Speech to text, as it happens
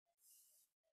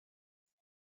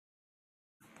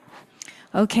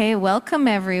Okay, welcome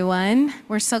everyone.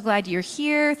 We're so glad you're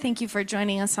here. Thank you for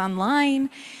joining us online.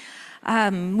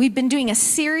 We've been doing a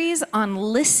series on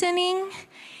listening,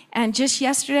 and just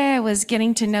yesterday I was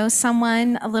getting to know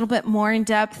someone a little bit more in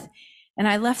depth, and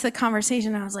I left the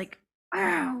conversation and I was like,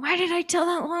 oh, why did I tell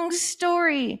that long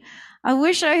story? I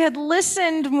wish I had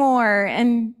listened more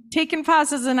and taken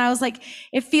pauses. And I was like,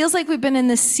 it feels like we've been in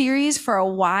this series for a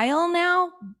while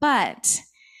now, but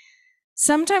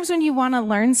sometimes when you want to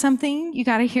learn something, you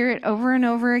got to hear it over and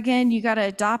over again. You got to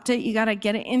adopt it. You got to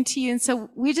get it into you. And so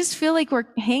we just feel like we're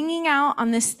hanging out on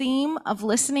this theme of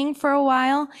listening for a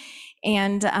while.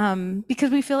 And because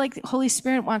we feel like the Holy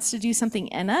Spirit wants to do something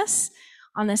in us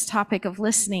on this topic of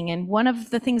listening. And one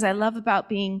of the things I love about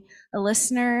being a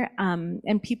listener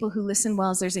and people who listen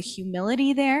well is there's a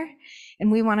humility there.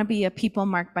 And we want to be a people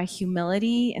marked by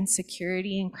humility and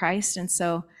security in Christ. And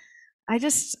so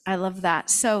I love that.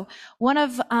 So one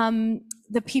of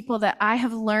the people that I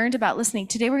have learned about listening,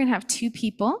 today we're going to have two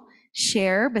people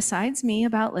share besides me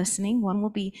about listening. One will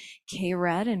be Kay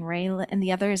Rudd and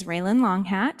the other is Raelynn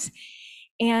Longhat.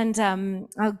 And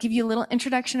I'll give you a little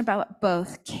introduction about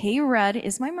both. Kay Rudd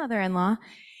is my mother-in-law,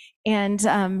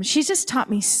 and she's just taught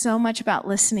me so much about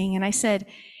listening. And I said,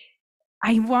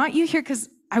 I want you here because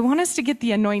I want us to get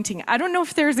the anointing. I don't know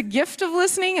if there's a gift of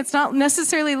listening. It's not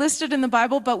necessarily listed in the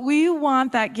Bible, but we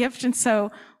want that gift. And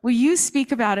so will you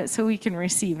speak about it so we can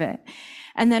receive it?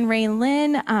 And then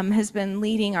Raelynn has been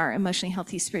leading our emotionally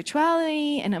healthy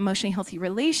spirituality and emotionally healthy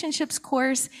relationships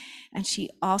course. And she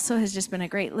also has just been a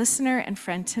great listener and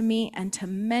friend to me and to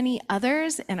many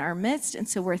others in our midst. And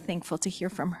so we're thankful to hear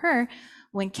from her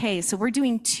when Kay. So we're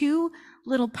doing two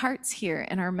little parts here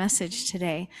in our message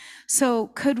today. So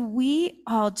could we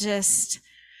all just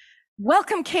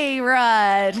welcome Kay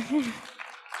Rudd?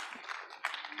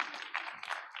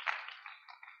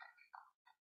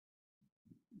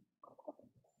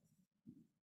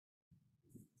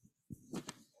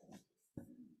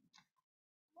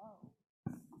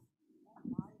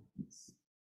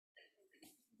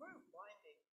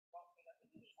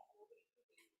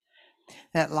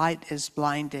 That light is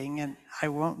blinding and I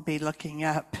won't be looking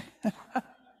up.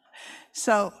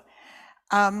 So,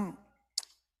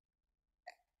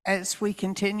 as we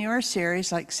continue our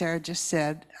series, like Sarah just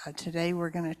said, today we're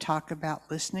going to talk about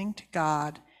listening to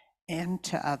God and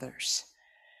to others.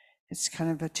 It's kind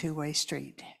of a two-way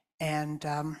street. And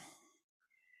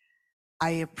I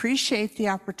appreciate the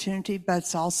opportunity, but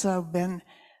it's also been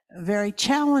a very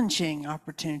challenging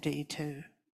opportunity to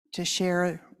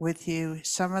share with you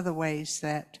some of the ways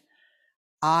that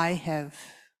I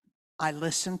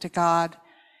listen to God,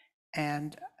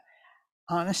 and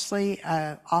honestly,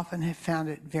 I often have found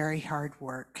it very hard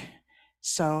work.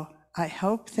 So I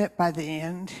hope that by the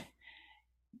end,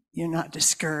 you're not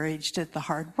discouraged at the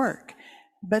hard work.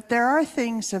 But there are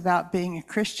things about being a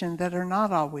Christian that are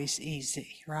not always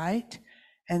easy, right?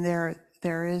 And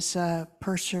there is a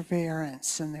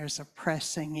perseverance and there's a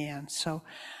pressing in. So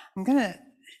I'm going to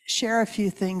share a few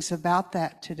things about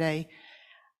that today.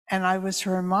 And I was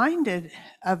reminded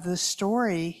of the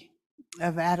story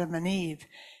of Adam and Eve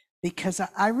because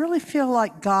I really feel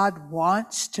like God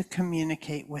wants to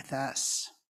communicate with us.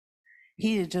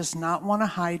 He does not want to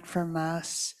hide from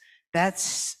us.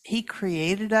 He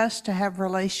created us to have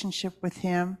relationship with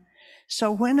him.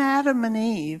 So when Adam and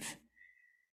Eve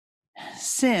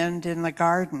sinned in the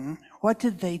garden, what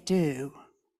did they do?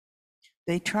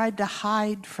 They tried to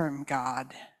hide from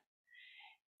God.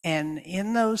 And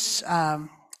in those,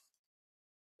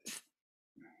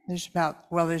 there's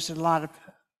a lot of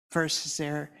verses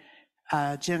there.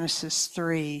 Genesis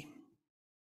 3.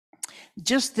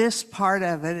 Just this part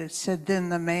of it, it said, then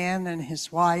the man and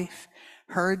his wife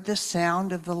heard the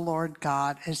sound of the Lord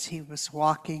God as he was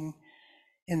walking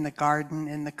in the garden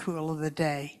in the cool of the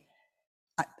day.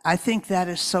 I think that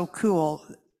is so cool.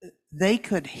 They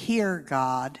could hear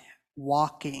God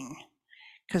walking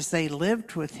because they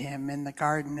lived with him in the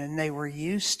garden and they were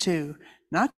used to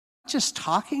not just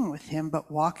talking with him, but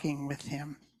walking with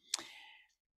him.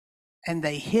 And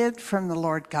they hid from the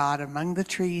Lord God among the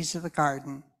trees of the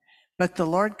garden. But the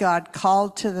Lord God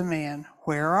called to the man,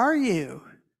 where are you?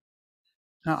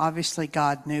 Now, obviously,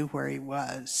 God knew where he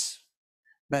was,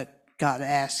 but God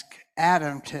asked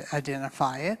Adam to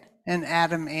identify it. And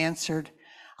Adam answered,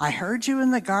 I heard you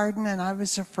in the garden and I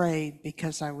was afraid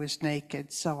because I was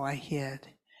naked, so I hid.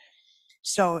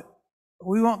 So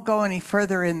we won't go any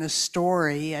further in the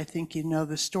story. I think you know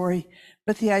the story.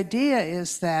 But the idea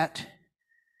is that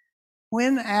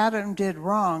when Adam did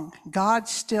wrong, God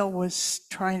still was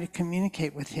trying to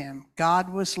communicate with him.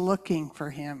 God was looking for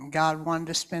him. God wanted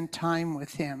to spend time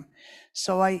with him.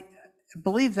 So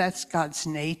believe that's God's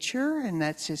nature and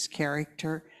that's his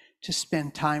character, to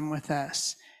spend time with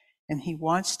us. And he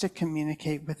wants to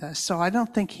communicate with us. So I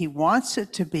don't think he wants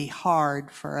it to be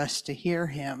hard for us to hear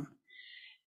him.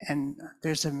 And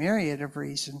there's a myriad of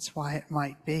reasons why it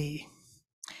might be.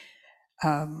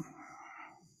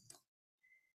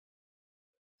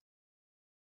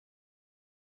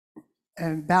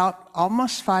 About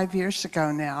almost 5 years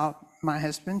ago now, my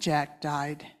husband Jack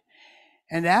died.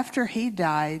 And after he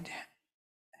died,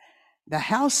 the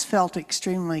house felt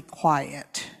extremely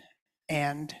quiet.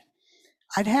 And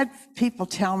I'd had people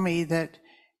tell me that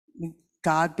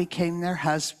God became their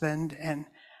husband, and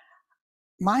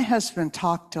my husband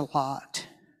talked a lot.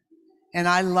 And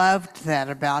I loved that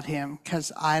about him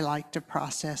because I like to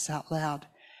process out loud.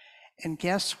 And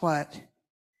guess what?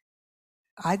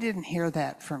 I didn't hear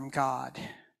that from God.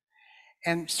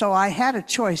 And so I had a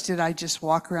choice. Did I just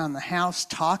walk around the house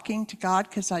talking to God?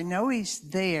 Because I know he's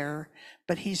there,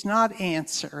 but he's not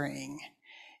answering.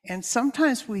 And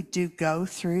sometimes we do go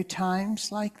through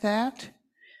times like that,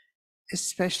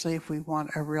 especially if we want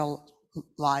a real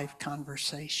live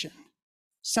conversation.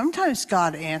 Sometimes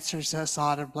God answers us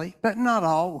audibly, but not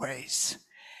always.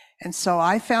 And so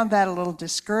I found that a little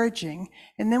discouraging.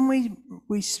 And then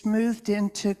we smoothed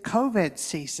into COVID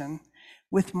season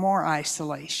with more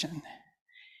isolation.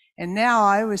 And now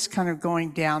I was kind of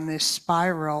going down this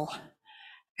spiral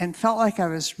and felt like I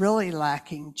was really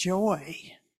lacking joy.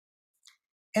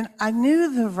 And I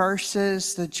knew the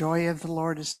verses, the joy of the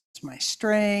Lord is my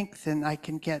strength, and I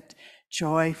can get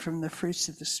joy from the fruits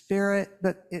of the Spirit,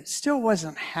 but it still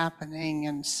wasn't happening.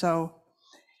 And so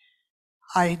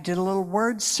I did a little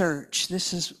word search.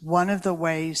 This is one of the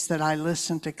ways that I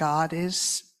listen to God,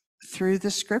 is through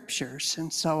the scriptures.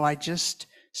 And so I just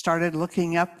started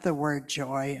looking up the word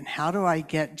joy, and how do I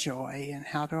get joy, and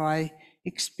how do I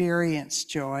experience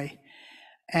joy?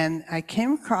 And I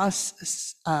came across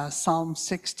Psalm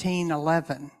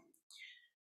 16:11,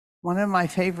 one of my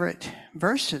favorite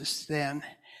verses then.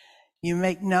 You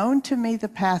make known to me the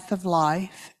path of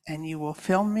life, and you will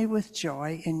fill me with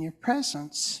joy in your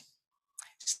presence.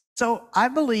 So I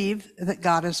believe that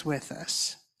God is with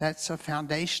us. That's a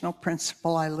foundational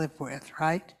principle I live with,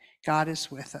 right? God is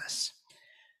with us.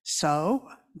 So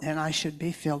then I should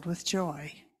be filled with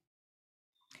joy.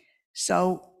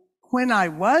 So when I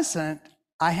wasn't,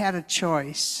 I had a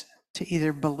choice to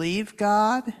either believe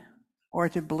God or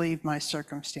to believe my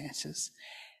circumstances.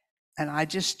 And I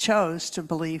just chose to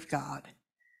believe God.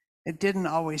 It didn't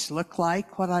always look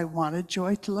like what I wanted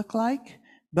joy to look like,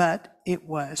 but it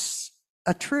was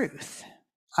a truth.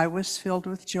 I was filled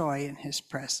with joy in his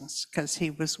presence because he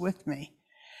was with me.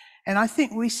 And I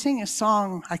think we sing a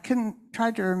song, I couldn't try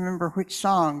to remember which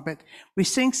song, but we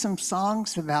sing some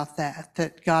songs about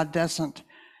that God doesn't,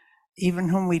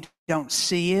 even when we don't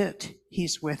see it,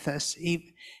 he's with us.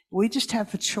 We just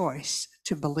have a choice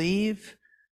to believe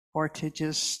or to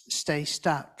just stay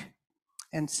stuck.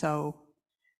 And so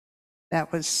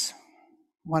that was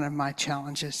one of my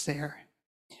challenges there.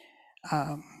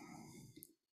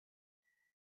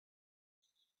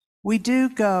 We do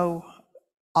go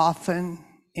often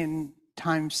in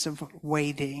times of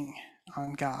waiting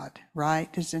on God,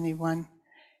 right? Has anyone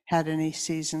had any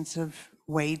seasons of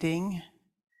waiting?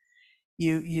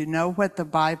 You know what the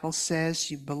Bible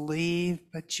says, you believe,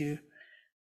 but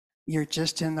you're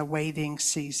just in the waiting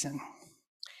season.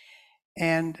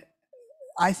 And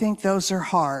I think those are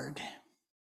hard.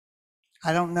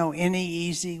 I don't know any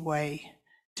easy way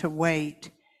to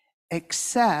wait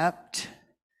except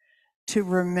to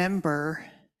remember.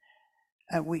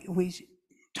 We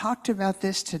talked about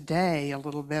this today a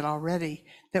little bit already,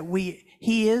 that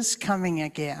he is coming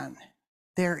again.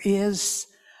 There is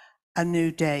a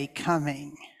new day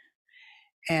coming.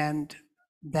 And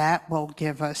that will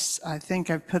give us, I think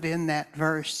I put in that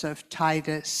verse of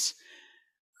Titus,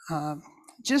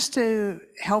 just to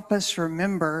help us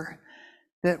remember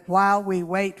that while we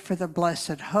wait for the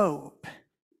blessed hope,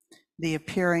 the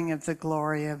appearing of the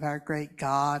glory of our great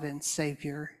God and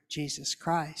Savior, Jesus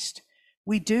Christ,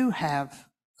 we do have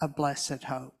a blessed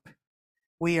hope.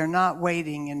 We are not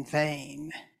waiting in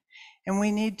vain. And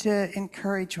we need to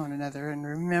encourage one another and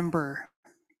remember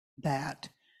that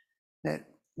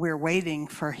we're waiting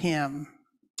for him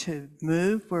to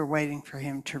move. We're waiting for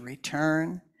him to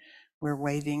return. We're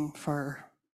waiting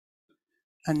for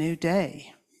a new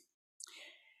day.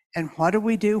 And what do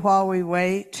we do while we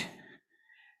wait?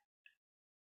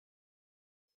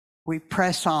 We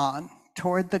press on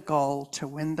toward the goal to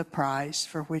win the prize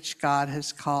for which God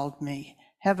has called me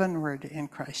heavenward in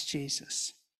Christ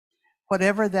Jesus.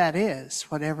 Whatever that is,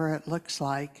 whatever it looks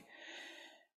like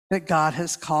that God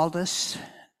has called us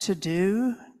to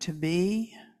do, to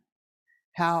be,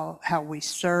 how we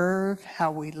serve,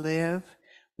 how we live.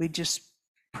 We just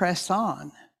press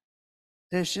on.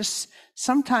 There's just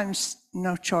sometimes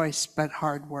no choice but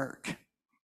hard work.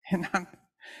 And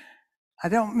I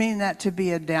don't mean that to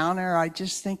be a downer. I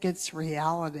just think it's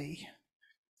reality.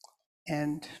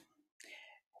 And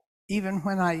even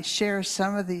when I share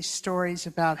some of these stories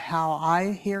about how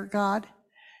I hear God,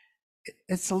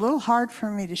 it's a little hard for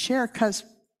me to share because,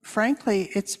 frankly,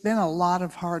 it's been a lot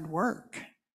of hard work.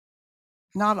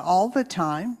 Not all the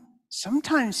time.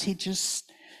 Sometimes he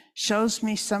just shows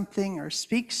me something or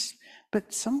speaks,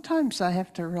 but sometimes I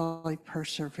have to really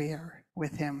persevere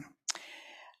with him.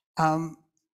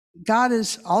 God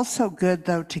is also good,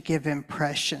 though, to give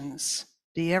impressions.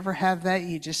 Do you ever have that?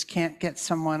 You just can't get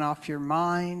someone off your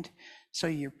mind, so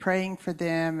you're praying for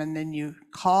them, and then you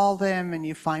call them, and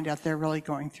you find out they're really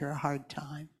going through a hard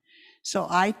time. So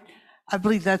I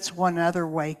believe that's one other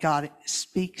way God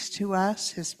speaks to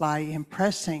us, is by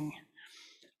impressing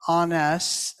on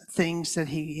us things that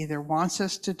he either wants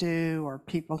us to do or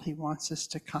people he wants us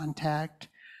to contact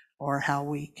or how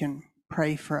we can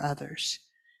pray for others.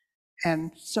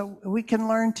 And so we can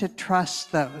learn to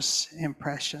trust those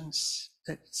impressions.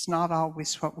 It's not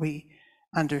always what we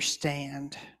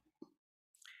understand.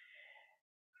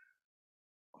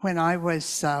 When I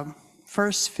was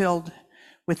first filled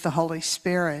with the Holy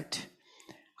Spirit,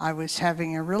 I was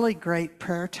having a really great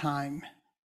prayer time,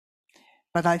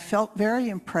 but I felt very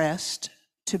impressed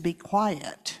to be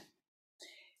quiet.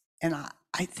 And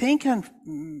I think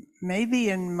maybe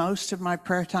in most of my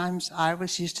prayer times, I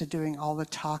was used to doing all the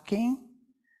talking,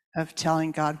 of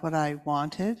telling God what I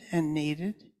wanted and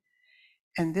needed.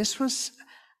 And this was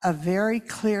a very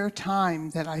clear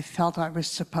time that I felt I was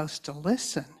supposed to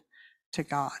listen to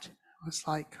God. I was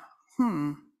like,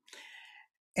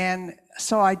 And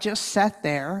so I just sat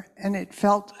there, and it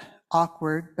felt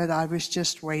awkward, but I was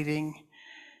just waiting.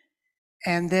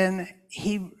 And then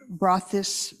he brought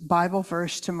this Bible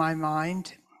verse to my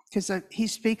mind, because he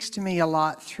speaks to me a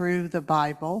lot through the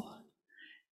Bible.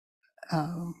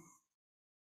 And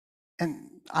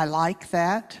I like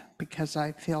that because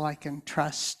I feel I can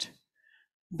trust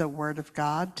the Word of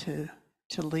God to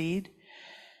lead.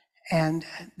 And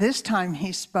this time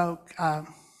he spoke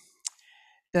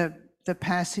the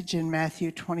passage in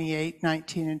Matthew 28,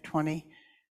 19 and 20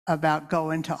 about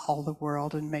go into all the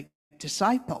world and make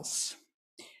disciples.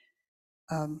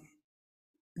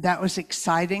 That was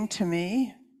exciting to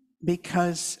me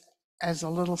because as a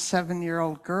little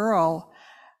 7-year-old girl,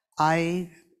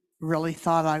 I really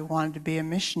thought I wanted to be a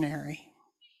missionary.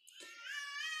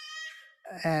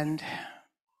 And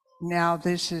now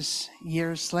this is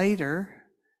years later.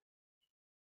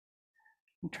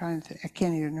 I'm trying to think, I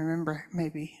can't even remember,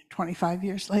 maybe 25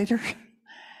 years later.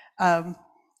 And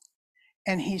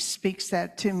he speaks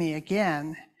that to me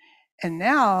again. And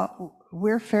now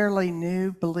we're fairly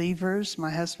new believers, my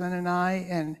husband and I,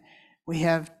 and we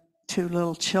have 2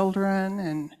 little children.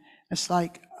 And it's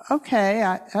like, okay,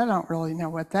 I don't really know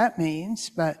what that means,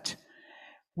 but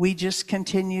we just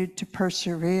continued to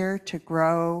persevere, to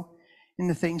grow in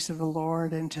the things of the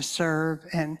Lord and to serve.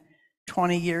 And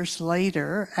 20 years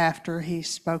later, after he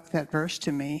spoke that verse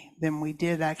to me, then we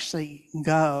did actually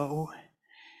go.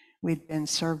 We'd been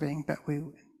serving, but we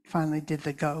finally did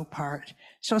the go part.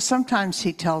 So sometimes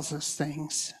he tells us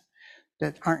things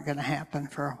that aren't going to happen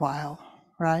for a while,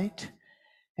 right?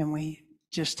 And we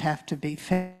just have to be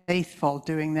faithful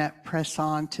doing that, press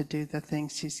on to do the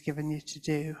things he's given you to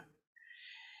do.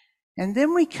 And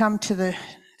then we come to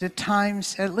the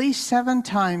times, at least 7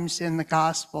 times in the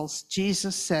Gospels,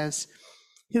 Jesus says,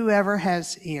 whoever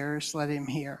has ears, let him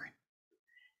hear.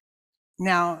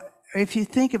 Now, if you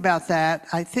think about that,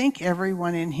 I think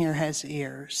everyone in here has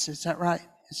ears. Is that right?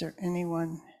 Is there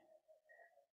anyone?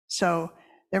 So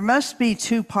there must be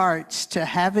 2 parts to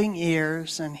having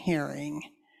ears and hearing.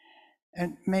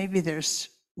 And maybe there's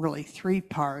really 3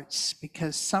 parts,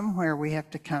 because somewhere we have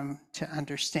to come to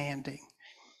understanding.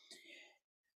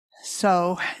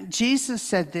 So Jesus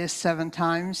said this 7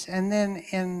 times, and then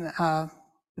in the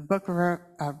book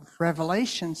of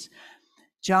Revelations,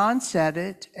 John said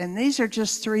it, and these are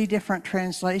just 3 different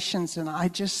translations, and I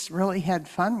just really had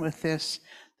fun with this.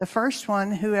 The first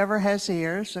one, whoever has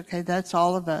ears, okay, that's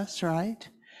all of us, right?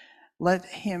 Let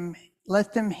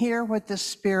them hear what the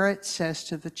Spirit says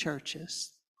to the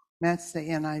churches. That's the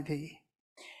NIV.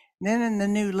 Then in the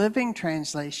New Living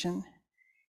Translation,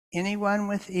 anyone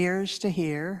with ears to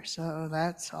hear, so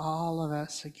that's all of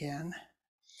us again,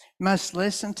 must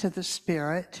listen to the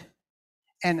Spirit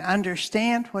and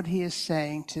understand what he is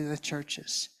saying to the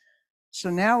churches. So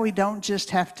now we don't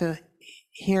just have to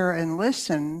hear and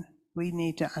listen, We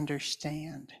need to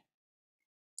understand.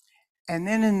 And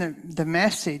then in the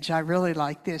message, I really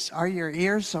like this. Are your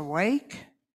ears awake?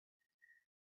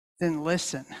 Then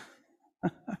listen.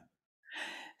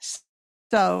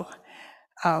 So,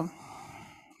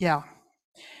 yeah,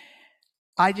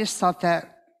 I just thought that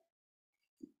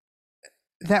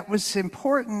was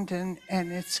important, and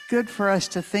it's good for us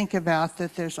to think about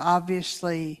that there's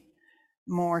obviously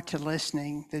more to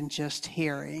listening than just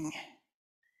hearing.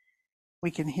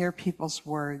 We can hear people's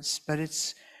words, but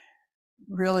it's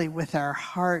really with our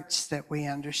hearts that we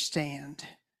understand.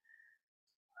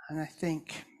 And I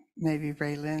think maybe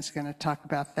Raelynn's going to talk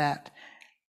about that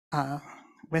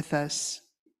with us.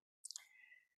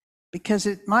 Because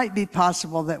it might be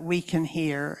possible that we can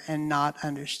hear and not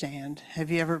understand.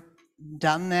 Have you ever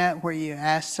done that where you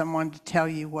ask someone to tell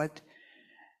you what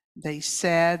they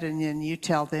said and then you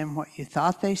tell them what you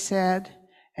thought they said,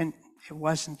 and it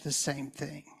wasn't the same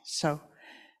thing? So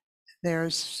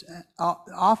there's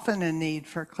often a need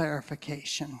for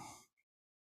clarification.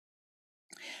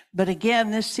 But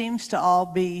again, this seems to all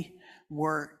be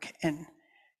work. And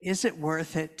is it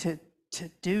worth it to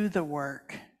do the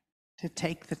work, to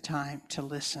take the time to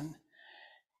listen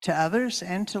to others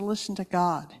and to listen to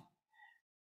God?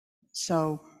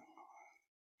 So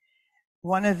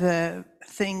one of the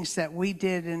things that we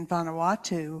did in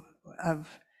Vanuatu,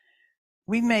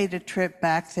 we made a trip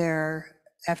back there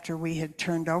after we had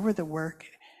turned over the work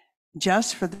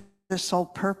just for the sole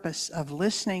purpose of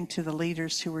listening to the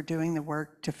leaders who were doing the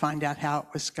work to find out how it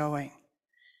was going.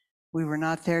 We were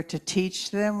not there to teach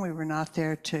them. We were not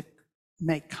there to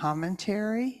make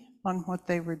commentary on what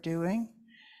they were doing,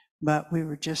 but we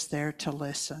were just there to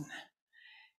listen.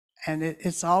 And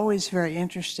it's always very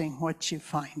interesting what you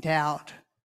find out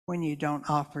when you don't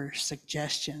offer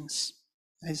suggestions.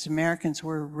 As Americans,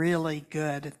 we're really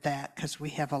good at that because we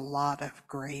have a lot of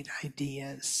great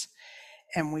ideas.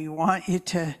 And we want you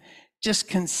to just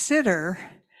consider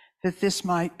that this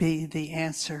might be the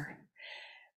answer.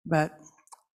 But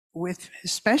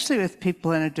especially with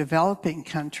people in a developing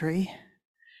country,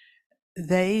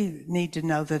 they need to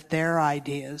know that their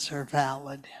ideas are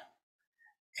valid.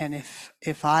 And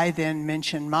if I then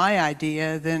mention my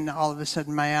idea, then all of a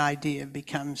sudden my idea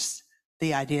becomes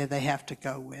the idea they have to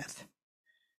go with.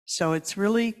 So it's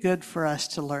really good for us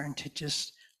to learn to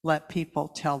just let people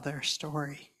tell their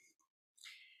story.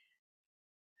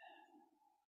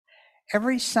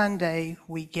 Every Sunday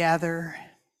we gather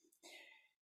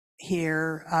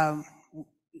here.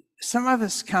 Some of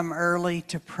us come early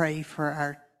to pray for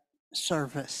our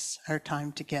service, our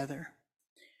time together.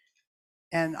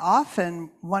 And often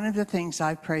one of the things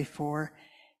I pray for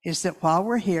is that while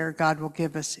we're here, God will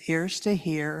give us ears to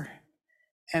hear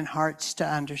and hearts to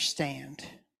understand.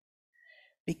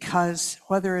 Because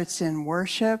whether it's in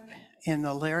worship, in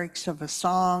the lyrics of a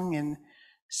song, and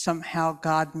somehow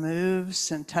God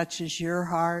moves and touches your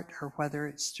heart, or whether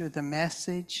it's through the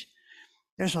message,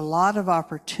 there's a lot of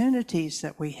opportunities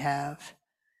that we have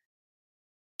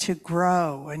to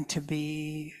grow and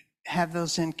to have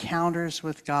those encounters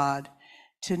with God,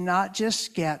 to not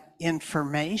just get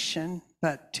information,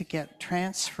 but to get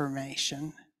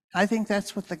transformation. I think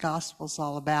that's what the gospel's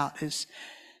all about, is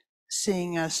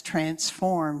seeing us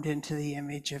transformed into the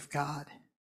image of God.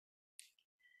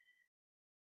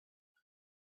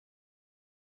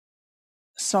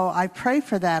 So I pray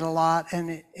for that a lot,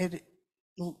 and it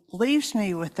leaves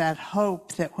me with that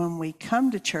hope that when we come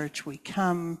to church, we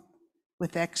come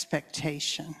with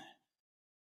expectation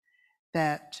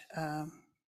that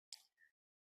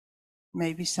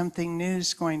maybe something new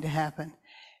is going to happen.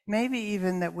 Maybe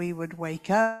even that we would wake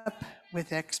up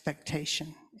with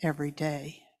expectation every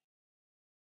day,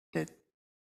 that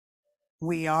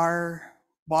we are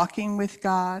walking with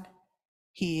God,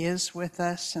 He is with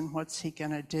us, and what's He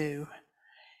going to do?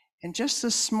 And just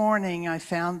this morning, I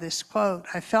found this quote.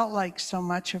 I felt like so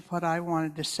much of what I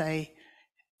wanted to say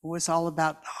was all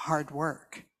about hard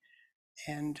work.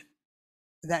 And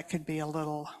that could be a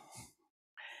little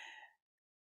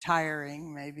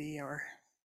tiring, maybe, or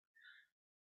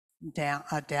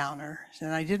a downer.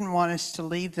 And I didn't want us to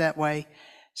leave that way.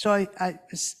 So I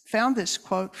found this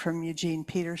quote from Eugene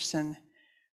Peterson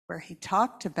where he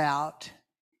talked about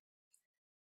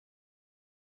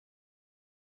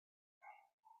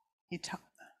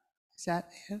is that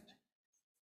it?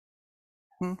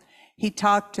 He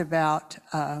talked about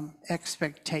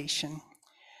expectation.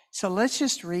 So let's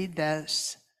just read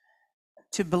this.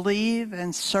 To believe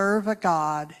and serve a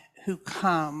God who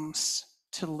comes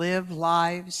to live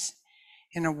lives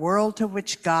in a world to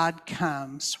which God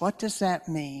comes. What does that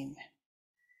mean?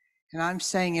 And I'm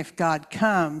saying if God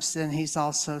comes, then He's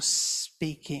also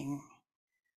speaking.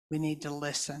 We need to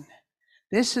listen.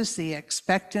 This is the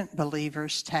expectant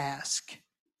believer's task,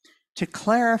 to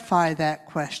clarify that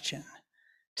question,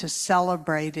 to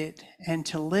celebrate it, and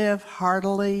to live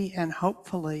heartily and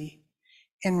hopefully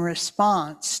in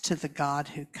response to the God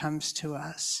who comes to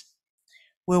us.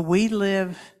 Will we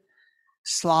live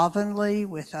slovenly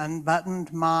with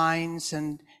unbuttoned minds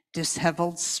and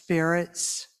disheveled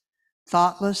spirits,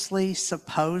 thoughtlessly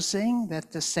supposing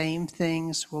that the same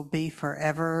things will be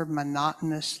forever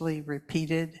monotonously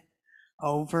repeated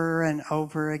over and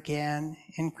over again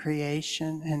in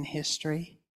creation and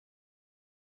history?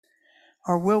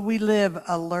 Or will we live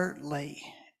alertly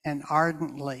and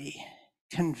ardently,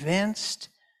 convinced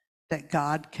that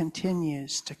God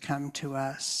continues to come to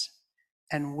us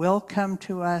and will come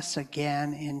to us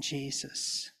again in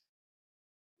Jesus?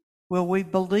 Will we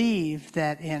believe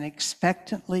that in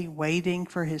expectantly waiting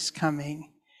for his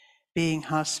coming, being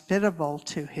hospitable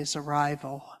to his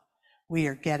arrival, we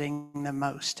are getting the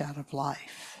most out of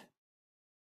life?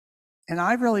 And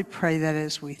I really pray that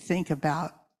as we think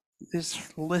about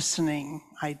this listening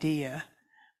idea,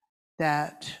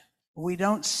 that we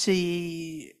don't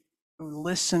see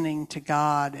listening to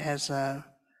God as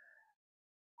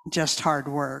just hard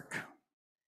work,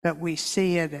 but we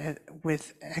see it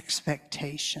with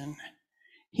expectation.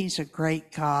 He's a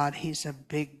great God. He's a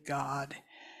big God.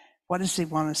 What does he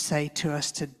want to say to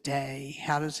us today?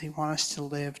 How does he want us to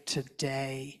live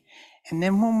today? And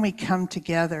then when we come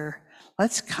together,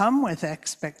 let's come with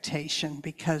expectation,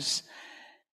 because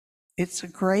it's a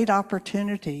great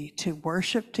opportunity to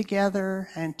worship together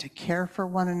and to care for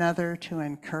one another, to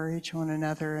encourage one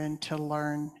another, and to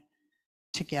learn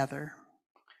together.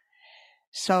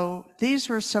 So these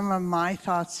were some of my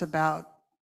thoughts about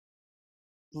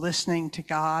listening to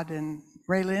God, and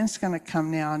Raylynn's going to come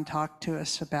now and talk to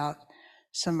us about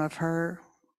some of her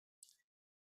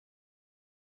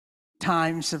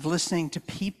times of listening to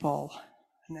people,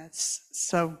 and that's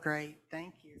so great.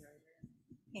 Thank you, Raelynn.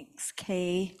 Thanks,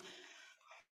 Kay.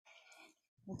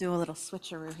 We'll do a little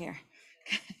switcheroo here.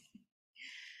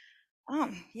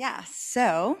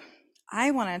 So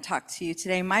I want to talk to you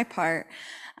today, my part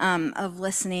of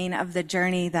listening, of the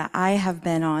journey that I have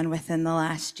been on within the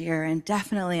last year, and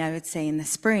definitely I would say in the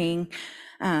spring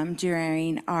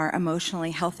during our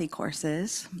emotionally healthy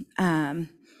courses,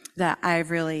 that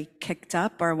I've really kicked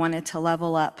up or wanted to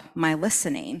level up my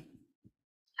listening.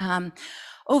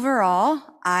 Overall,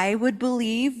 I would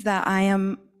believe that I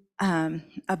am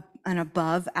an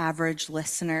above average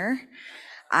listener.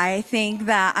 I think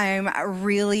that I'm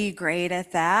really great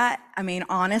at that. I mean,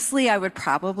 honestly, I would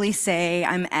probably say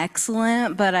I'm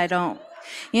excellent, but I don't,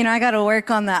 I got to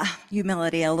work on that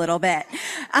humility a little bit.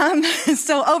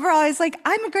 So overall, I was like,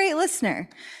 I'm a great listener.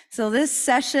 So this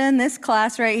session, this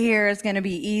class right here is going to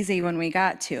be easy when we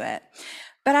got to it.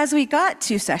 But as we got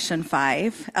to session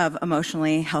 5 of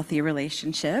emotionally healthy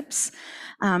relationships,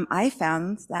 I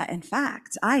found that, in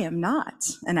fact, I am not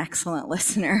an excellent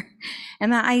listener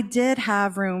and that I did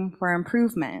have room for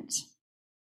improvement.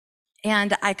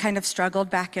 And I kind of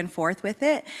struggled back and forth with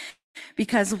it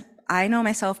because I know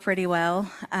myself pretty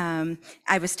well.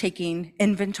 I was taking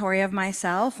inventory of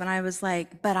myself and I was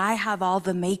like, but I have all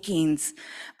the makings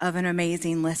of an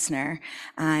amazing listener.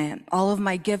 All of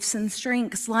my gifts and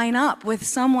strengths line up with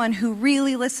someone who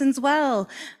really listens well.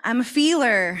 I'm a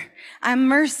feeler. I'm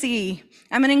mercy.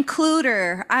 I'm an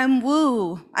includer. I'm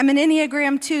woo. I'm an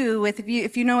Enneagram 2.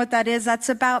 If you know what that is, that's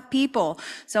about people.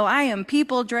 So I am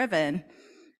people driven.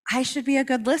 I should be a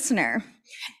good listener.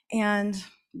 And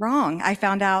wrong. I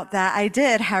found out that I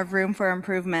did have room for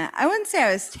improvement. I wouldn't say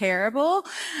I was terrible,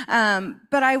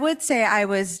 but I would say I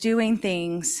was doing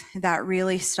things that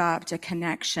really stopped a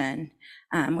connection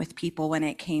with people when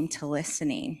it came to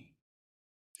listening.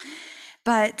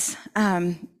 But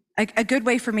a good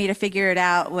way for me to figure it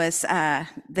out was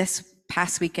this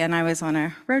past weekend, I was on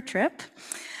a road trip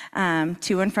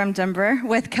to and from Denver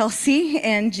with Kelsey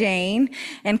and Jane.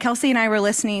 And Kelsey and I were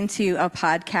listening to a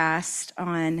podcast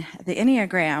on the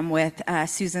Enneagram with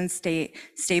Susan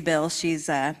Stabill. She's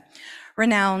a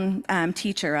renowned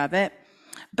teacher of it.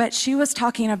 But she was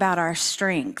talking about our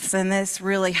strengths, and this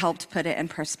really helped put it in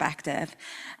perspective.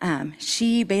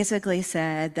 She basically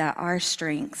said that our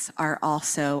strengths are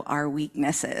also our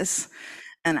weaknesses.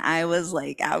 And I was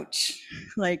like, ouch,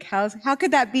 like how could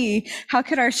that be? How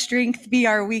could our strength be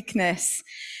our weakness?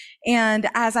 And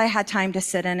as I had time to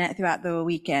sit in it throughout the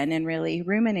weekend and really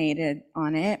ruminated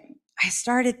on it, I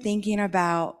started thinking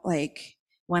about like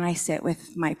when I sit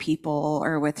with my people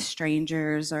or with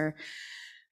strangers or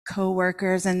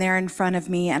coworkers and they're in front of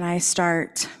me and I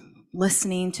start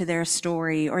listening to their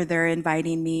story or they're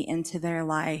inviting me into their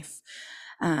life.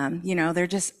 They're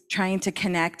just trying to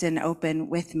connect and open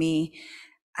with me.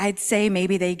 I'd say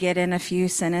maybe they get in a few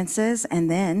sentences,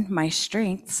 and then my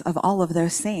strengths of all of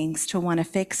those things to want to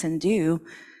fix and do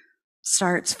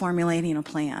starts formulating a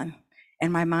plan.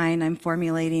 In my mind, I'm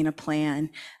formulating a plan.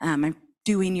 I'm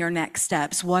doing your next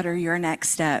steps. What are your next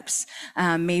steps?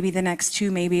 Maybe the next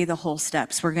two, maybe the whole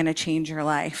steps. We're going to change your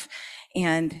life.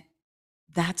 And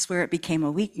that's where it became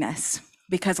a weakness,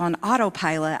 because on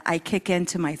autopilot, I kick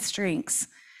into my strengths.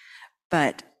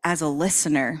 But as a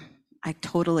listener, I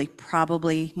totally,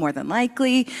 probably, more than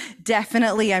likely,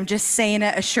 definitely, I'm just saying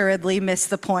it assuredly, missed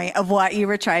the point of what you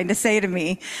were trying to say to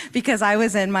me, because I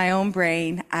was in my own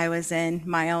brain, I was in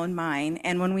my own mind.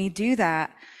 And when we do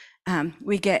that,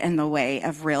 we get in the way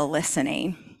of real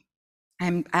listening.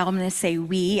 I'm going to say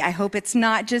we, I hope it's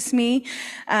not just me.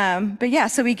 But yeah,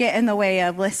 so we get in the way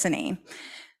of listening.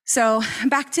 So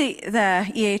back to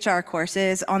the EHR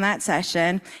courses, on that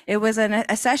session, it was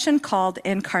a session called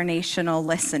Incarnational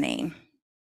Listening.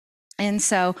 And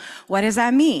so what does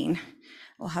that mean?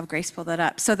 We'll have Grace pull that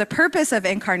up. So the purpose of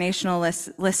incarnational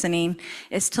listening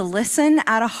is to listen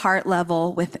at a heart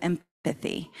level with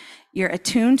empathy. You're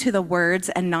attuned to the words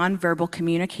and nonverbal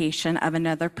communication of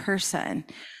another person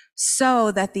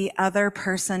so that the other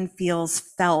person feels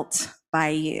felt by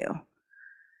you.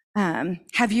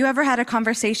 Have you ever had a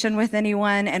conversation with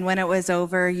anyone and when it was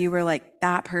over, you were like,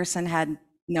 that person had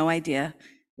no idea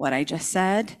what I just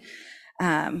said?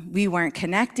 We weren't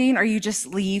connecting, or you just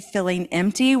leave feeling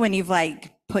empty when you've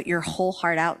like put your whole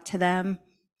heart out to them?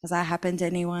 Does that happen to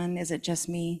anyone? Is it just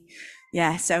me?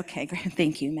 Yes. Okay. Great.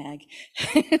 Thank you, Meg.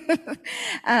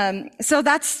 So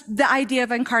that's the idea of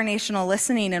incarnational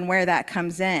listening and where that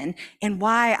comes in and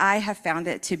why I have found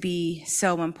it to be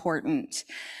so important.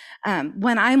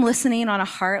 When I'm listening on a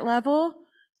heart level,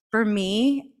 for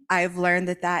me, I've learned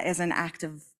that that is an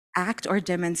act or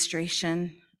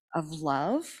demonstration of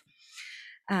love.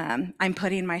 I'm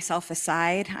putting myself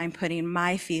aside. I'm putting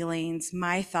my feelings,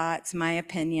 my thoughts, my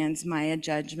opinions, my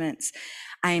judgments.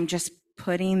 I'm just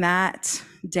putting that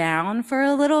down for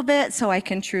a little bit so I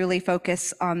can truly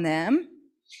focus on them.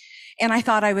 And I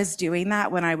thought I was doing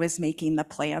that when I was making the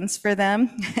plans for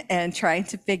them and trying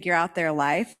to figure out their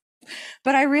life,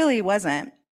 but I really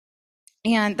wasn't.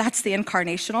 And that's the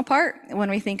incarnational part. When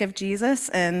we think of Jesus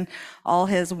and all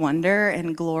his wonder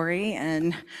and glory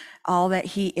and all that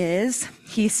he is,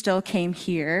 he still came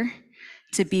here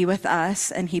to be with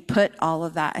us, and he put all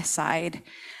of that aside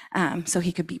so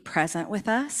he could be present with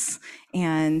us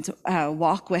and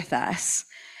walk with us.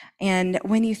 And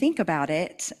when you think about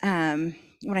it, when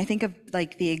I think of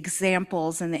like the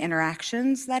examples and the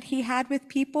interactions that he had with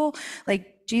people,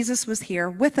 like Jesus was here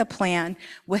with a plan,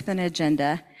 with an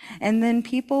agenda, and then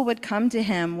people would come to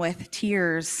him with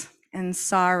tears and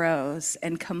sorrows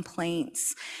and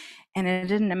complaints. And it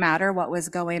didn't matter what was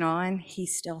going on, he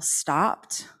still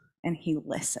stopped and he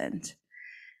listened.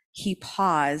 He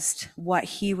paused what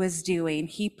he was doing.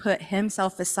 He put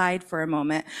himself aside for a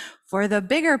moment for the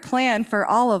bigger plan for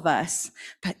all of us,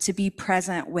 but to be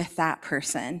present with that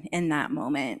person in that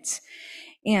moment.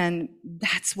 And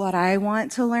that's what I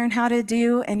want to learn how to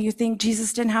do. And you think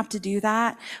Jesus didn't have to do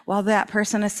that while that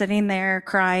person is sitting there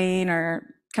crying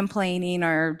or complaining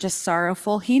or just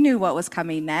sorrowful? He knew what was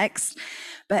coming next.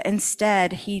 But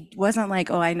instead, he wasn't like,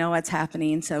 oh, I know what's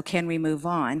happening, so can we move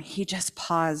on? He just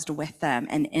paused with them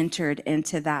and entered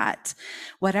into that.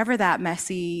 Whatever that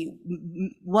messy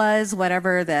was,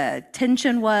 whatever the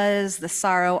tension was, the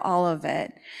sorrow, all of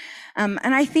it. And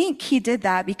I think he did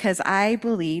that because I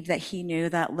believe that he knew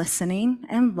that listening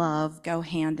and love go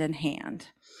hand in hand.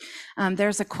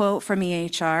 There's a quote from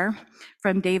EHR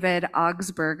from David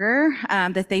Augsburger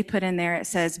that they put in there. It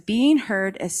says, being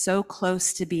heard is so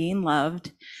close to being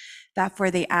loved that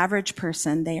for the average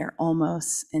person, they are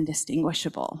almost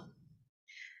indistinguishable.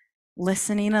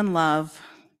 Listening and love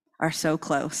are so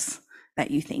close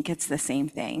that you think it's the same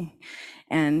thing.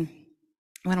 And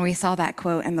when we saw that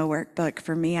quote in the workbook,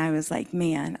 for me, I was like,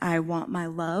 man, I want my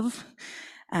love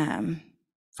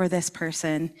for this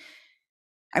person.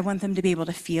 I want them to be able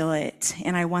to feel it,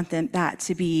 and I want that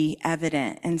to be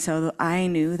evident. And so I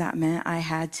knew that meant I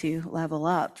had to level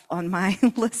up on my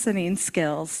listening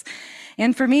skills.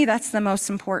 And for me, that's the most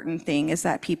important thing, is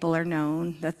that people are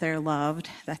known, that they're loved,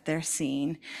 that they're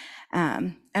seen.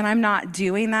 And I'm not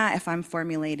doing that if I'm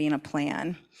formulating a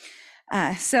plan.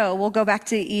 So we'll go back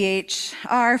to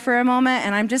EHR for a moment,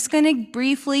 and I'm just going to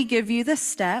briefly give you the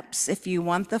steps. If you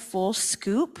want the full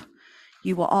scoop,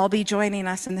 you will all be joining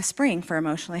us in the spring for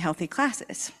emotionally healthy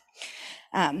classes.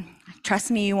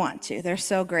 Trust me, you want to. They're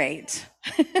so great.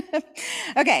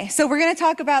 Okay, so we're going to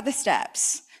talk about the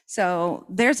steps. So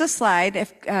there's a slide.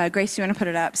 If Grace, you want to put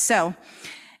it up. So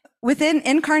within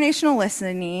incarnational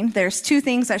listening, there's two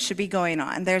things that should be going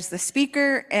on. There's the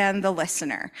speaker and the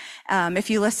listener. If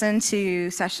you listen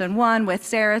to session 1 with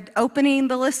Sarah opening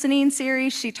the listening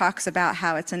series, she talks about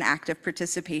how it's an active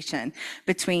participation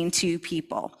between two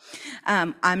people.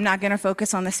 I'm not going to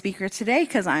focus on the speaker today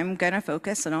because I'm going to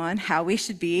focus on how we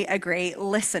should be a great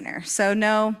listener. So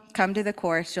no, come to the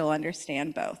course, you'll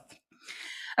understand both.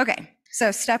 Okay,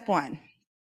 so step 1.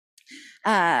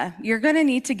 You're going to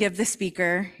need to give the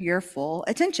speaker your full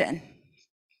attention.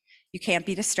 You can't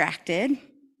be distracted.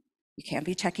 You can't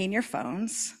be checking your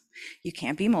phones. You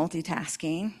can't be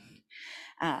multitasking.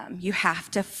 You have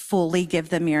to fully give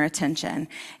them your attention.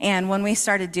 And when we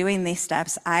started doing these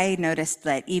steps, I noticed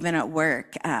that even at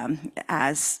work,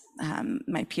 as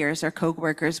my peers or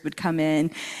coworkers would come in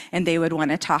and they would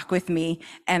want to talk with me,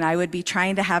 and I would be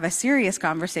trying to have a serious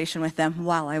conversation with them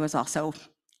while I was also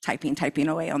typing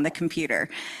away on the computer.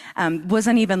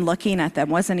 Wasn't even looking at them,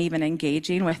 wasn't even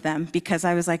engaging with them, because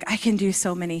I was like, I can do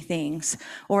so many things.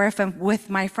 Or if I'm with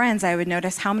my friends, I would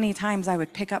notice how many times I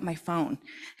would pick up my phone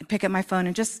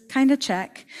and just kind of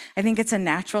check. I think it's a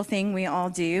natural thing we all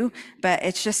do, but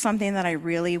it's just something that I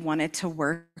really wanted to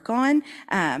work on,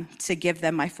 to give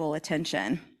them my full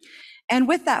attention. And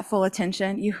with that full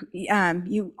attention,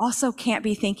 you also can't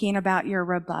be thinking about your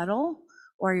rebuttal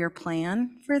or your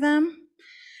plan for them.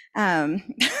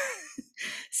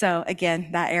 So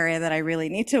again, that area that I really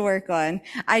need to work on.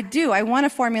 I want to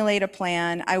formulate a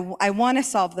plan. I want to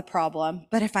solve the problem,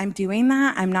 but if I'm doing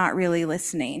that, I'm not really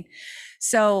listening.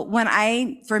 So when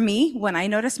I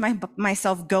notice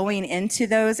myself going into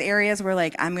those areas where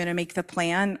like, I'm going to make the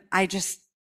plan, a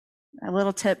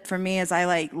little tip for me is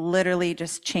I literally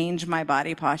just change my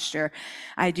body posture.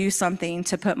 I do something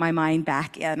to put my mind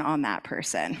back in on that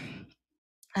person.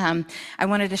 I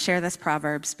wanted to share this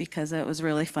Proverbs because it was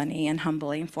really funny and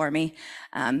humbling for me.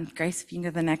 Grace, if you can go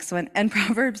to the next one. And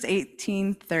Proverbs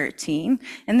 18:13.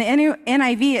 In the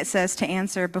NIV, it says to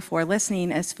answer before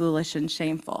listening is foolish and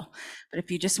shameful. But if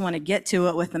you just want to get to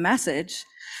it with the message,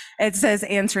 it says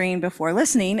answering before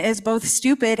listening is both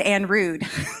stupid and rude.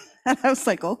 And I was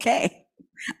like, okay,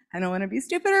 I don't want to be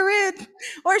stupid or rude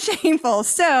or shameful.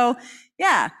 So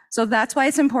yeah, so that's why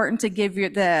it's important to give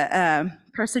the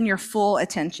person your full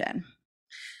attention.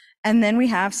 And then we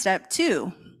have step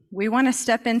 2. We want to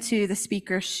step into the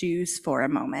speaker's shoes for a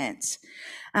moment.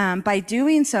 By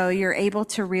doing so, you're able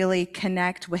to really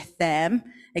connect with them.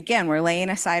 Again, we're laying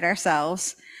aside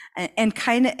ourselves and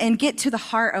get to the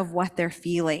heart of what they're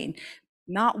feeling.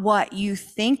 Not what you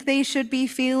think they should be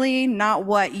feeling, not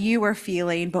what you are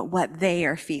feeling, but what they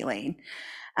are feeling.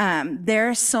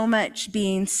 There's so much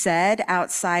being said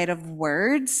outside of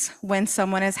words when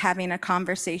someone is having a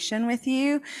conversation with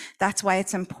you. That's why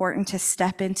it's important to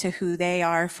step into who they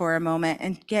are for a moment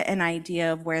and get an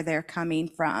idea of where they're coming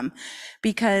from,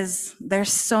 because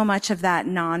there's so much of that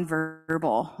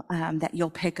nonverbal that you'll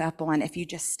pick up on if you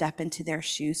just step into their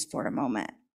shoes for a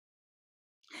moment.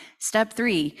 Step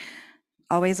 3.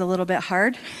 Always a little bit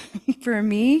hard for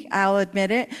me, I'll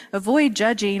admit it. Avoid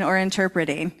judging or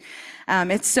interpreting.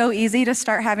 It's so easy to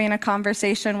start having a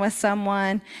conversation with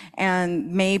someone and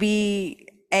maybe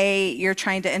you're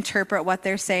trying to interpret what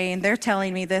they're saying. They're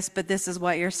telling me this, but this is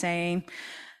what you're saying.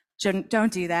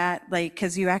 Don't do that,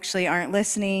 because you actually aren't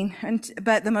listening.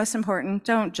 But the most important,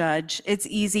 don't judge. It's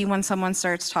easy when someone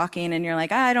starts talking and you're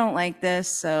like, I don't like this,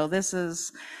 so this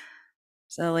is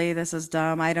silly, this is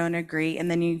dumb, I don't agree,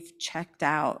 and then you've checked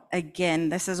out. Again,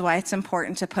 this is why it's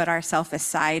important to put ourselves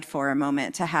aside for a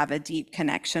moment to have a deep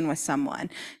connection with someone,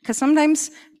 because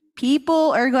sometimes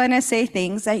people are going to say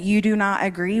things that you do not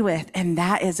agree with, and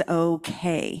that is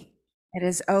okay. It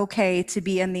is okay to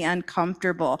be in the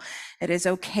uncomfortable. It is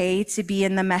okay to be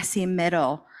in the messy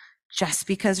middle. Just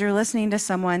because you're listening to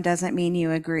someone doesn't mean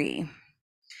you agree.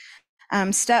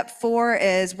 Step 4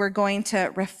 is we're going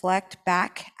to reflect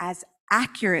back as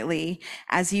accurately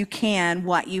as you can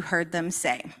what you heard them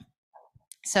say.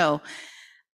 So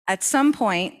at some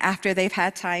point after they've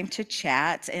had time to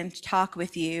chat and talk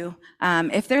with you,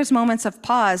 if there's moments of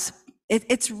pause,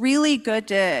 it's really good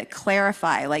to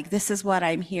clarify, this is what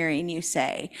I'm hearing you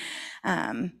say.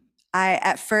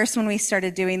 At first, when we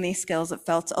started doing these skills, it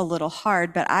felt a little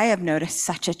hard, but I have noticed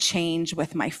such a change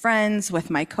with my friends, with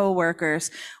my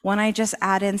coworkers, when I just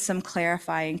add in some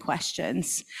clarifying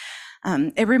questions.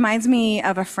 It reminds me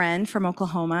of a friend from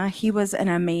Oklahoma. He was an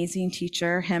amazing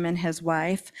teacher, him and his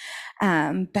wife.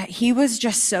 But he was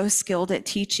just so skilled at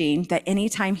teaching that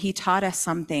anytime he taught us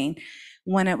something,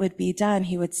 when it would be done,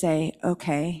 he would say,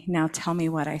 okay, now tell me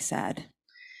what I said.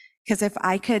 Because if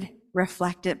I could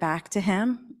reflect it back to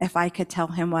him, if I could tell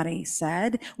him what he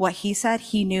said,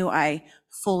 he knew I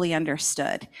fully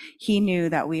understood. He knew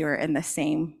that we were in the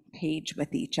same page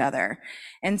with each other.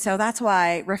 And so that's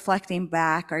why reflecting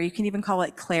back, or you can even call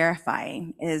it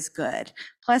clarifying, is good.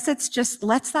 Plus, it's just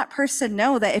lets that person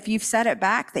know that if you've said it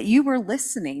back, that you were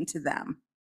listening to them.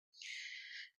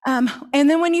 And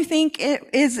then when you think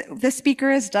the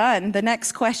speaker is done, the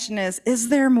next question is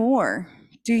there more?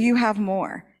 Do you have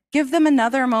more? Give them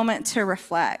another moment to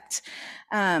reflect,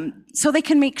 so they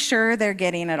can make sure they're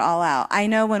getting it all out. I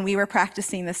know when we were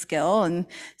practicing the skill and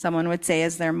someone would say,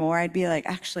 is there more? I'd be like,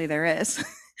 actually, there is.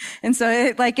 And so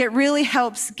it really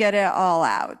helps get it all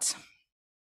out.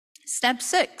 Step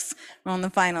 6, we're on the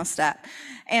final step.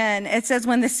 And it says,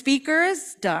 when the speaker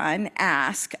is done,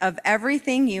 ask, of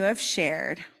everything you have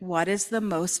shared, what is the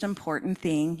most important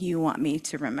thing you want me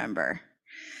to remember?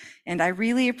 And I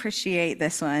really appreciate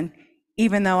this one,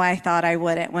 even though I thought I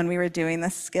wouldn't when we were doing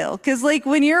this skill. Because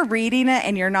when you're reading it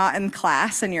and you're not in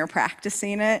class and you're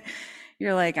practicing it,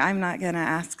 you're like, I'm not going to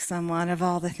ask someone of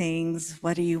all the things,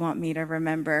 what do you want me to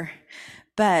remember?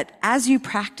 But as you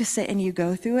practice it and you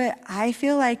go through it, I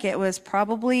feel like it was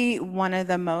probably one of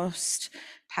the most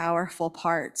powerful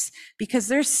parts, because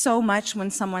there's so much when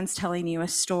someone's telling you a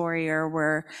story, or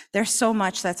where there's so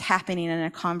much that's happening in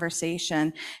a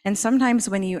conversation. And sometimes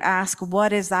when you ask,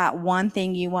 what is that one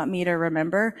thing you want me to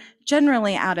remember?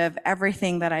 Generally, out of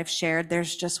everything that I've shared,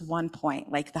 there's just one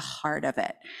point, like the heart of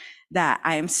it, that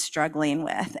I'm struggling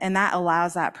with. And that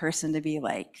allows that person to be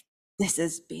like, this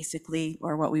is basically,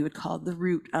 or what we would call the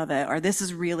root of it, or this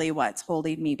is really what's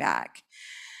holding me back.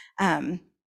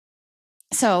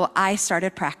 So I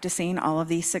started practicing all of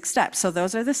these 6 steps. So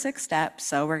those are the 6 steps.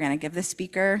 So we're going to give the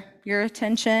speaker your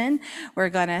attention. We're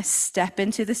going to step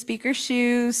into the speaker's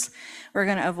shoes. We're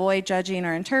going to avoid judging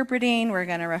or interpreting. We're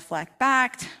going to reflect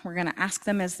back. We're going to ask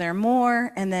them, is there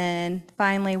more? And then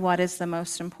finally, what is the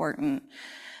most important?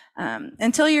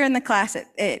 Until you're in the class,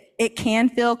 it can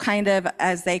feel kind of,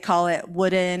 as they call it,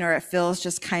 wooden, or it feels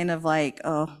just kind of like,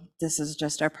 oh, this is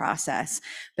just our process.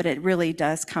 But it really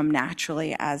does come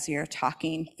naturally as you're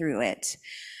talking through it.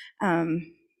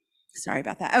 Sorry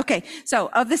about that. Okay, so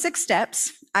of the 6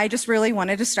 steps, I just really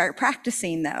wanted to start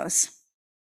practicing those.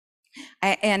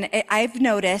 I've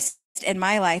noticed in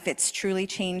my life, it's truly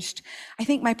changed, I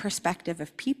think, my perspective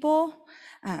of people.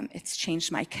 It's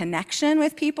changed my connection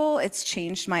with people. It's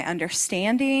changed my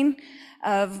understanding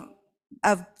of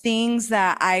things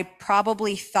that I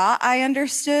probably thought I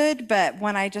understood, but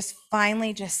when I just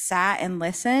finally just sat and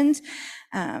listened,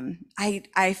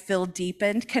 I feel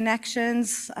deepened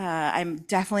connections. I'm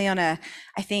definitely on I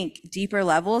think, deeper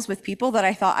levels with people that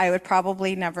I thought I would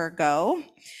probably never go.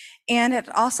 And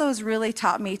it also has really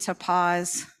taught me to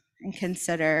pause and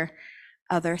consider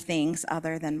other things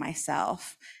other than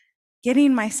myself.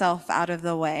 Getting myself out of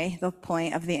the way. The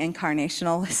point of the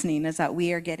incarnational listening is that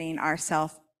we are getting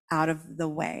ourselves out of the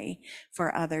way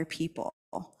for other people.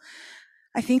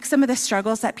 I think some of the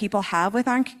struggles that people have with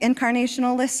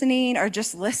incarnational listening, or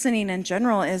just listening in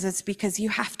general, is it's because you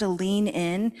have to lean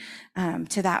in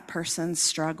to that person's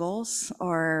struggles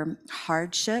or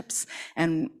hardships,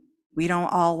 and we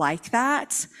don't all like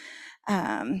that.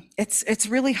 It's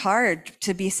really hard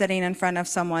to be sitting in front of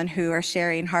someone who are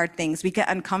sharing hard things. We get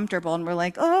uncomfortable and we're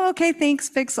like, oh, okay,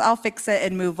 thanks, I'll fix it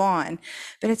and move on.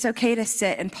 But it's okay to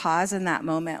sit and pause in that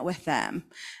moment with them,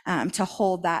 to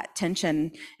hold that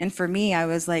tension. And for me, I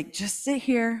was like, just sit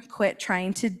here, quit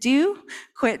trying to do,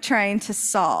 quit trying to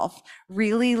solve.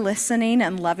 Really listening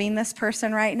and loving this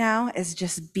person right now is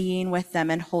just being with them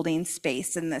and holding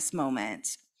space in this moment.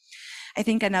 I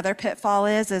think another pitfall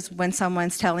is when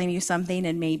someone's telling you something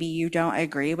and maybe you don't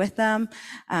agree with them,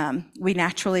 we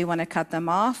naturally want to cut them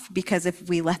off, because if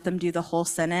we let them do the whole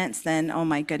sentence, then, oh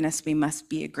my goodness, we must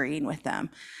be agreeing with them.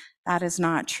 That is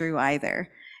not true either.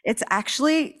 It's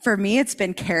actually, for me, it's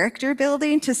been character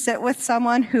building to sit with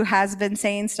someone who has been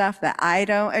saying stuff that I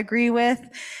don't agree with,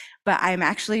 but I'm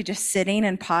actually just sitting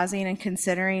and pausing and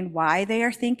considering why they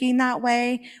are thinking that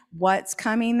way, what's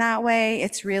coming that way.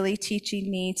 It's really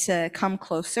teaching me to come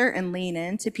closer and lean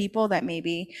into people that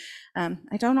maybe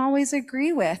I don't always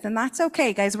agree with. And that's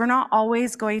okay, guys. We're not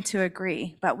always going to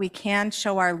agree, but we can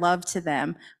show our love to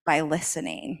them by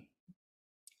listening.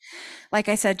 Like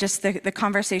I said, just the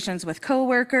conversations with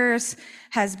coworkers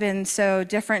has been so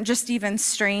different, just even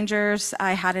strangers.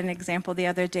 I had an example the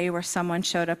other day where someone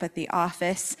showed up at the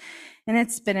office, and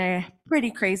it's been a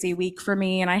pretty crazy week for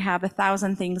me, and I have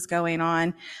 1,000 things going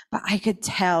on, but I could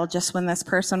tell just when this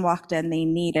person walked in, they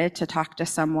needed to talk to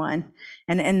someone.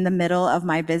 And in the middle of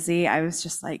my busy, I was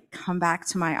just like, come back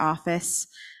to my office.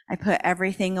 I put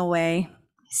everything away.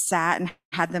 sat and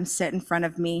had them sit in front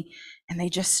of me, and they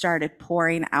just started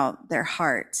pouring out their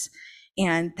hearts.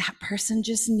 And that person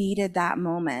just needed that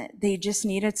moment. They just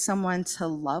needed someone to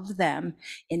love them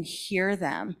and hear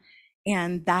them.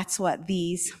 And that's what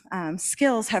these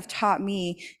skills have taught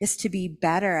me, is to be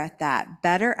better at that,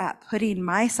 better at putting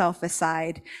myself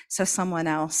aside so someone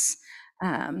else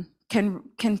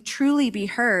can truly be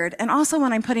heard. And also,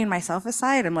 when I'm putting myself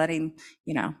aside, I'm letting,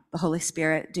 the Holy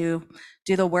Spirit do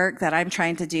the work that I'm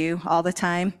trying to do all the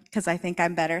time, because I think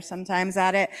I'm better sometimes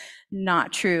at it.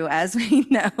 Not true, as we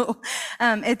know.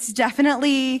 It's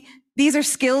definitely, these are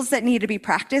skills that need to be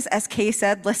practiced. As Kay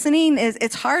said, listening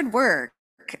it's hard work.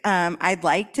 I'd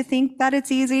like to think that it's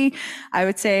easy. I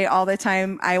would say all the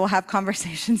time, I will have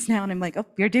conversations now and I'm like, oh,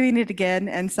 you're doing it again.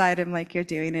 Inside, I'm like, you're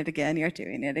doing it again. You're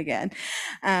doing it again.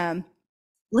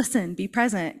 Listen, be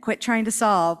present, quit trying to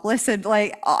solve, listen,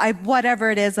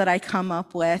 whatever it is that I come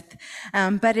up with.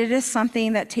 But it is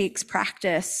something that takes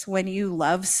practice. When you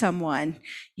love someone,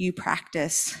 you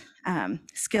practice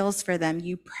skills for them.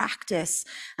 You practice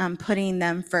putting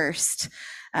them first.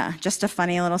 Just a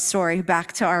funny little story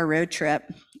back to our road trip.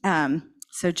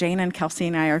 So Jane and Kelsey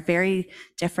and I are very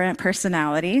different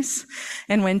personalities.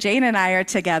 And when Jane and I are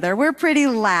together, we're pretty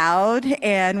loud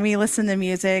and we listen to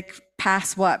music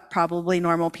past what probably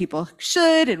normal people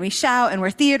should, and we shout, and we're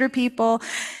theater people.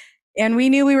 And we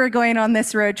knew we were going on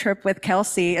this road trip with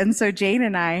Kelsey. And so Jane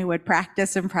and I would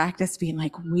practice being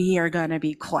like, we are going to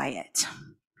be quiet.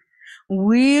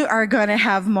 We are going to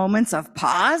have moments of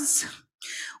pause.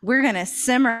 We're going to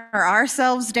simmer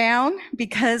ourselves down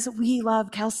because we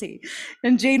love Kelsey.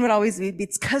 And Jane would always be,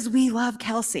 it's because we love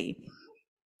Kelsey.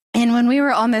 And when we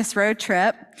were on this road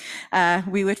trip,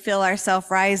 we would feel ourselves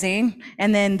rising,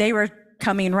 and then they were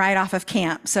coming right off of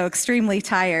camp, so extremely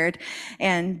tired.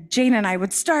 And Jane and I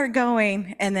would start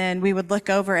going, and then we would look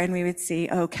over and we would see,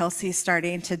 oh, Kelsey's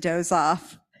starting to doze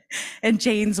off. And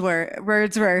Jane's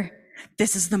words were,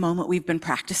 this is the moment we've been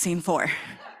practicing for.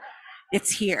 It's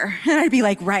here. And I'd be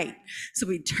like, right. So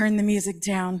we'd turn the music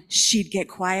down. She'd get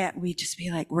quiet. We'd just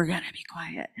be like, we're going to be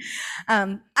quiet.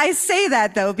 I say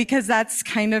that though, because that's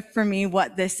kind of for me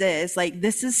what this is. Like,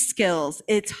 this is skills.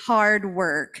 It's hard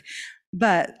work.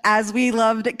 But as we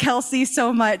loved Kelsey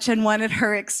so much and wanted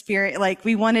her experience, like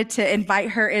we wanted to invite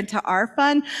her into our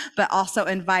fun, but also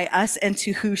invite us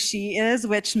into who she is,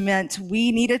 which meant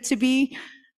we needed to be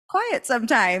quiet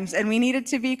sometimes and we needed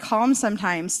to be calm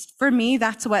sometimes. For me,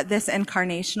 that's what this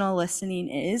incarnational listening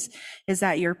is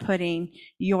that you're putting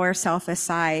yourself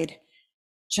aside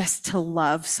just to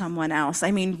love someone else.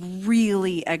 I mean,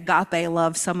 really agape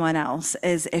love someone else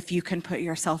is if you can put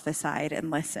yourself aside and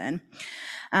listen.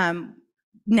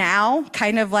 Now,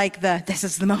 kind of like this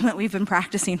is the moment we've been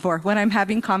practicing for. When I'm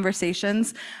having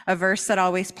conversations, a verse that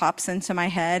always pops into my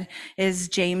head is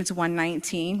James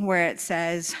 1:19, where it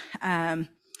says,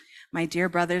 my dear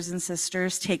brothers and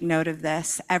sisters, take note of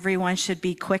this. Everyone should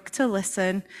be quick to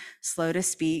listen, slow to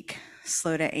speak,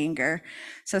 slow to anger.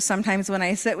 So sometimes when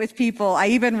I sit with people, I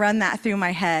even run that through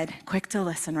my head. Quick to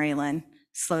listen, Raelynn,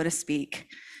 slow to speak.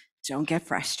 Don't get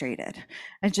frustrated.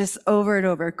 And just over and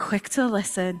over, quick to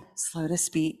listen, slow to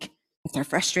speak. If they're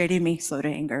frustrating me, slow to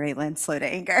anger, Raelynn, slow to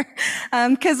anger.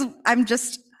 Because I'm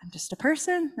just a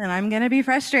person and I'm going to be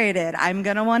frustrated. I'm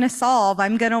going to want to solve.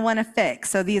 I'm going to want to fix.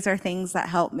 So these are things that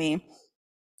help me.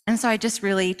 And so I just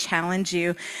really challenge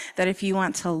you that if you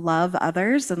want to love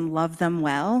others and love them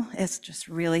well, it's just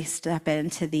really step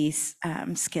into these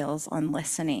skills on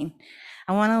listening.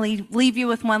 I want to leave you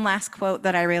with one last quote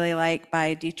that I really like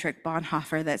by Dietrich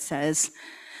Bonhoeffer that says,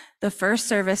 the first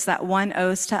service that one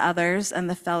owes to others and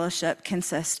the fellowship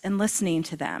consists in listening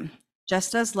to them.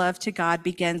 Just as love to God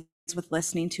begins with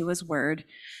listening to his word,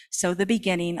 so the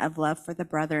beginning of love for the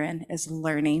brethren is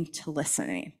learning to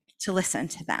listen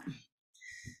to them.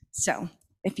 So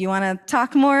if you want to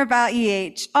talk more about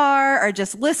EHR or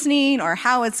just listening or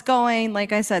how it's going,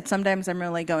 like I said, sometimes I'm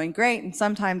really going great and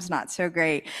sometimes not so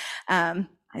great.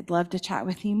 I'd love to chat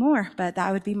with you more, but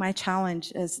that would be my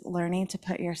challenge, is learning to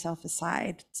put yourself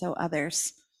aside so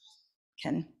others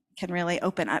can really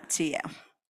open up to you.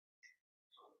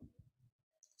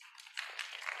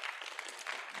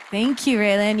 Thank you,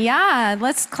 Raelynn. Yeah,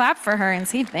 let's clap for her and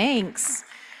say thanks.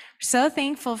 We're so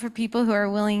thankful for people who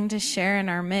are willing to share in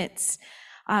our midst.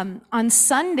 On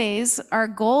Sundays, our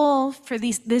goal for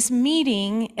this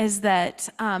meeting is that,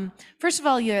 first of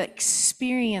all, you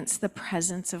experience the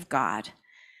presence of God.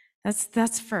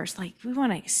 That's first. Like, we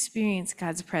want to experience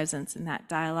God's presence in that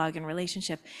dialogue and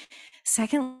relationship.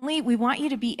 Secondly, we want you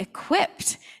to be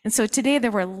equipped. And so today there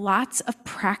were lots of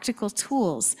practical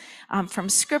tools from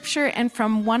scripture and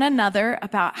from one another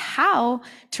about how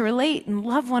to relate and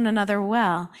love one another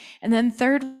well. And then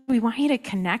third, we want you to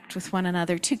connect with one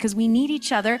another too, because we need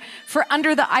each other for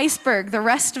under the iceberg the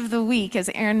rest of the week, as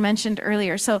Aaron mentioned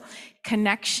earlier. So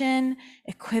connection,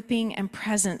 equipping, and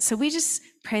presence. So we just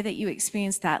pray that you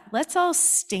experience that. Let's all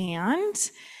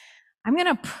stand. I'm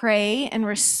going to pray in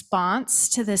response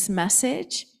to this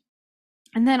message.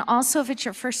 And then also, if it's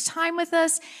your first time with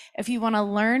us, if you want to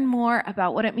learn more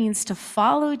about what it means to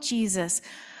follow Jesus,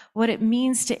 what it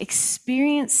means to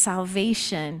experience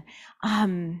salvation,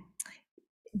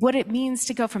 what it means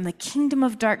to go from the kingdom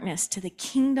of darkness to the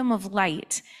kingdom of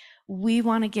light, we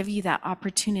want to give you that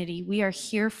opportunity. We are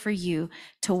here for you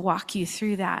to walk you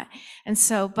through that. And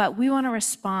so, but we want to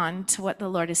respond to what the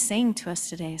Lord is saying to us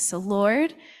today. So,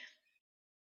 Lord,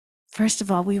 first of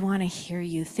all, we want to hear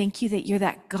you. Thank you that you're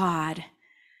that God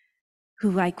who,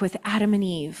 like with Adam and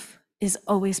Eve, is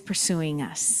always pursuing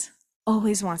us,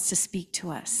 always wants to speak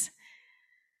to us.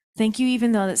 Thank you,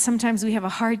 even though that sometimes we have a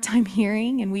hard time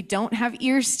hearing and we don't have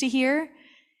ears to hear,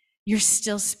 you're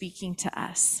still speaking to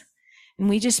us. And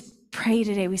we just pray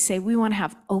today, we say we want to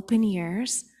have open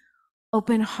ears,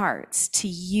 open hearts to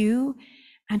you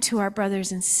and to our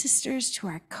brothers and sisters, to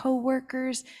our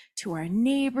coworkers, to our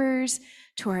neighbors,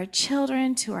 to our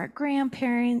children, to our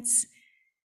grandparents.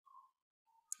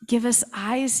 Give us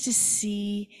eyes to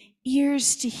see,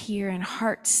 ears to hear, and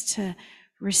hearts to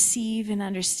receive and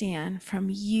understand from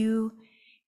you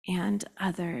and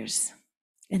others.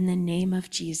 In the name of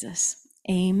Jesus,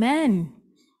 amen.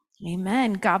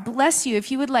 Amen. God bless you.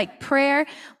 If you would like prayer,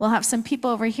 we'll have some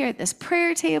people over here at this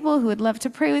prayer table who would love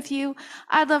to pray with you.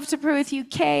 I'd love to pray with you.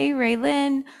 Kay,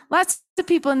 Raelynn, lots of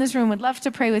people in this room would love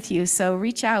to pray with you. So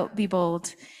reach out, be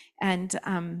bold, and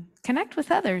connect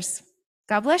with others.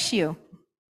 God bless you.